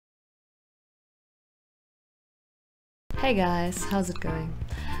Hey guys, how's it going?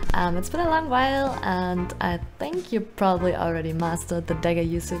 It's been a long while and I think you probably already mastered the dagger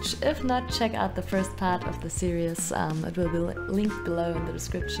usage. If not, check out the first part of the series. It will be linked below in the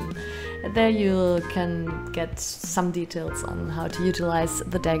description. There you can get some details on how to utilize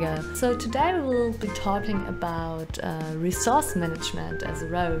the dagger. So today we will be talking about resource management as a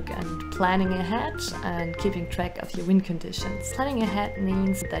rogue and planning ahead and keeping track of your win conditions. Planning ahead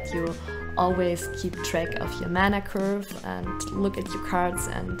means that you always keep track of your mana curve and look at your cards,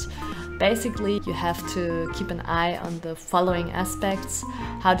 and basically you have to keep an eye on the following aspects.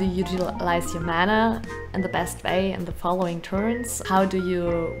 How do you utilize your mana in the best way in the following turns? How do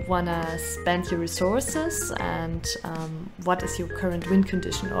you wanna spend your resources, and what is your current win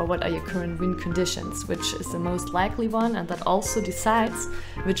condition, or what are your current win conditions, which is the most likely one, and that also decides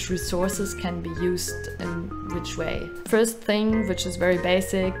which resources can be used in which way. First thing, which is very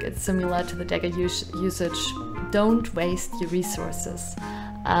basic, it's similar to the dagger usage: don't waste your resources.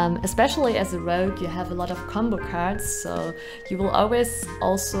 Especially as a rogue, you have a lot of combo cards, so you will always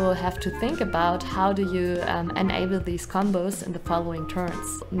also have to think about how do you enable these combos in the following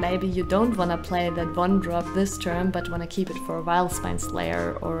turns. Maybe you don't want to play that one drop this turn, but want to keep it for a Wildspine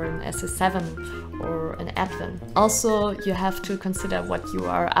Slayer or an SS7 or an Advin. Also, you have to consider what you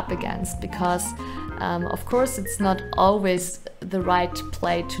are up against, because of course it's not always the right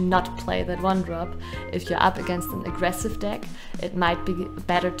play to not play that one drop. If you're up against an aggressive deck, it might be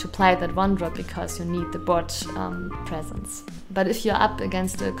better to play that one drop because you need the board presence. But if you're up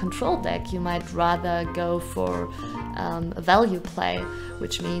against a control deck, you might rather go for a value play,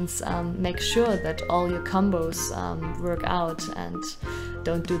 which means make sure that all your combos work out, and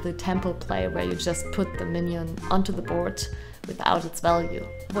don't do the tempo play where you just put the minion onto the board without its value.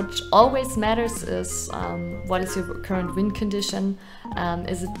 What always matters is what is your current win condition,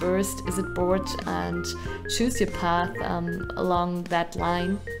 is it burst, is it board, and choose your path along that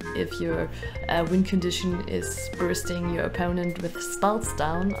line. If your win condition is bursting your opponent with spells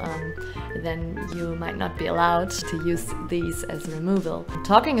down, then you might not be allowed to use these as a removal.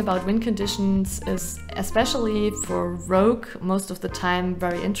 Talking about win conditions is, especially for rogue, most of the time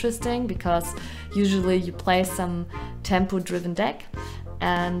very interesting, because usually you play some tempo driven deck,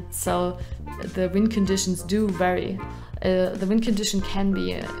 and so the win conditions do vary. The win condition can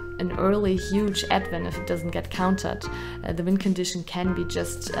be an early huge Advin if it doesn't get countered. The win condition can be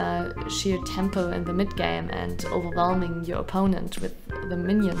just sheer tempo in the mid game and overwhelming your opponent with the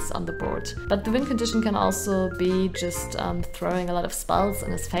minions on the board. But the win condition can also be just throwing a lot of spells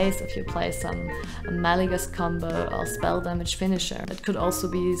in his face if you play some Malygos combo or spell damage finisher. It could also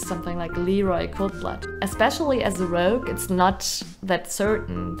be something like Leroy Coldblood. Especially as a rogue, it's not that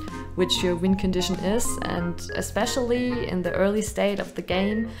certain which your win condition is, and especially in the early state of the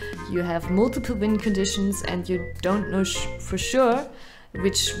game, you have multiple win conditions and you don't know for sure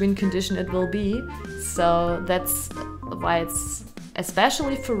which win condition it will be. So that's why it's,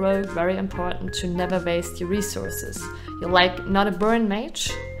 especially for rogue, very important to never waste your resources. You're like not a burn mage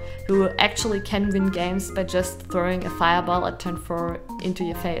who actually can win games by just throwing a fireball at turn 4 into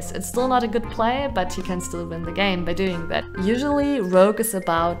your face. It's still not a good play, but you can still win the game by doing that. Usually rogue is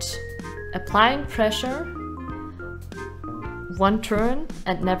about applying pressure one turn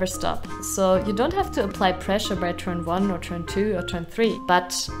and never stop. So you don't have to apply pressure by turn 1 or turn 2 or turn 3,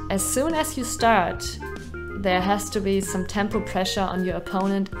 but as soon as you start, there has to be some tempo pressure on your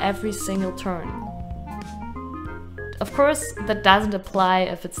opponent every single turn. Of course, that doesn't apply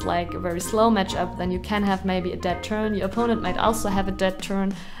if it's like a very slow matchup, then you can have maybe a dead turn. Your opponent might also have a dead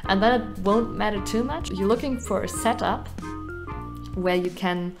turn, and then it won't matter too much. You're looking for a setup where you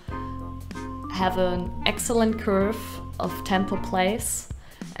can have an excellent curve of tempo plays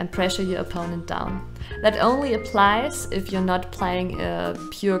and pressure your opponent down. That only applies if you're not playing a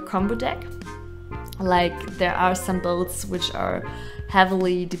pure combo deck. Like there are some builds which are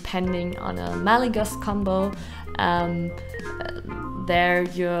heavily depending on a Malygos combo. There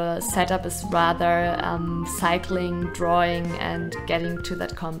your setup is rather cycling, drawing and getting to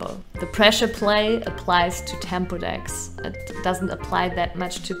that combo. The pressure play applies to tempo decks. It doesn't apply that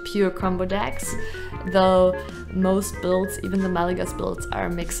much to pure combo decks, though most builds, even the Malygos builds, are a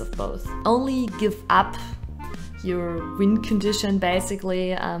mix of both. Only give up your win condition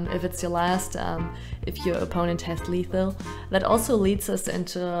basically if it's your last, if your opponent has lethal. That also leads us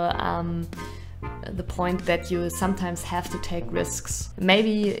into the point that you sometimes have to take risks.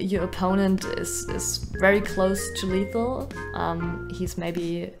 Maybe your opponent is very close to lethal, he's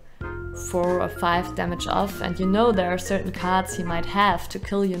maybe 4 or 5 damage off, and you know there are certain cards he might have to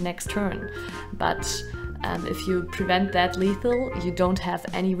kill you next turn, but if you prevent that lethal, you don't have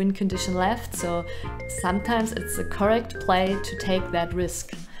any win condition left, so sometimes it's the correct play to take that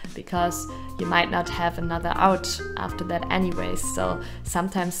risk, because you might not have another out after that anyways, so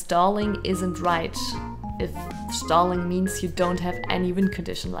sometimes stalling isn't right if stalling means you don't have any win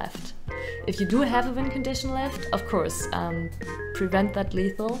condition left. If you do have a win condition left, of course, prevent that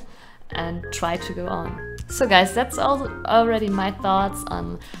lethal and try to go on. So guys, that's already my thoughts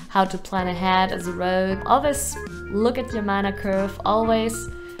on how to plan ahead as a rogue. Always look at your mana curve, always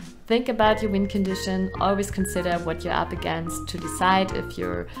think about your win condition, always consider what you're up against to decide if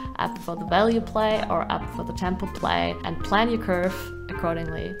you're up for the value play or up for the tempo play, and plan your curve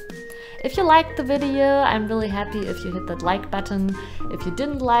accordingly. If you liked the video, I'm really happy if you hit that like button. If you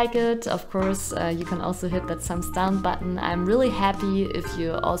didn't like it, of course, you can also hit that thumbs down button. I'm really happy if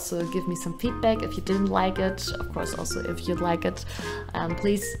you also give me some feedback if you didn't like it. Of course, also if you like it,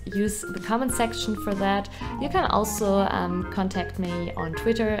 please use the comment section for that. You can also contact me on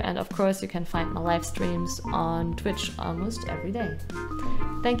Twitter, and of course you can find my live streams on Twitch almost every day.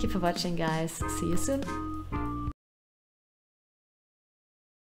 Thank you for watching, guys. See you soon.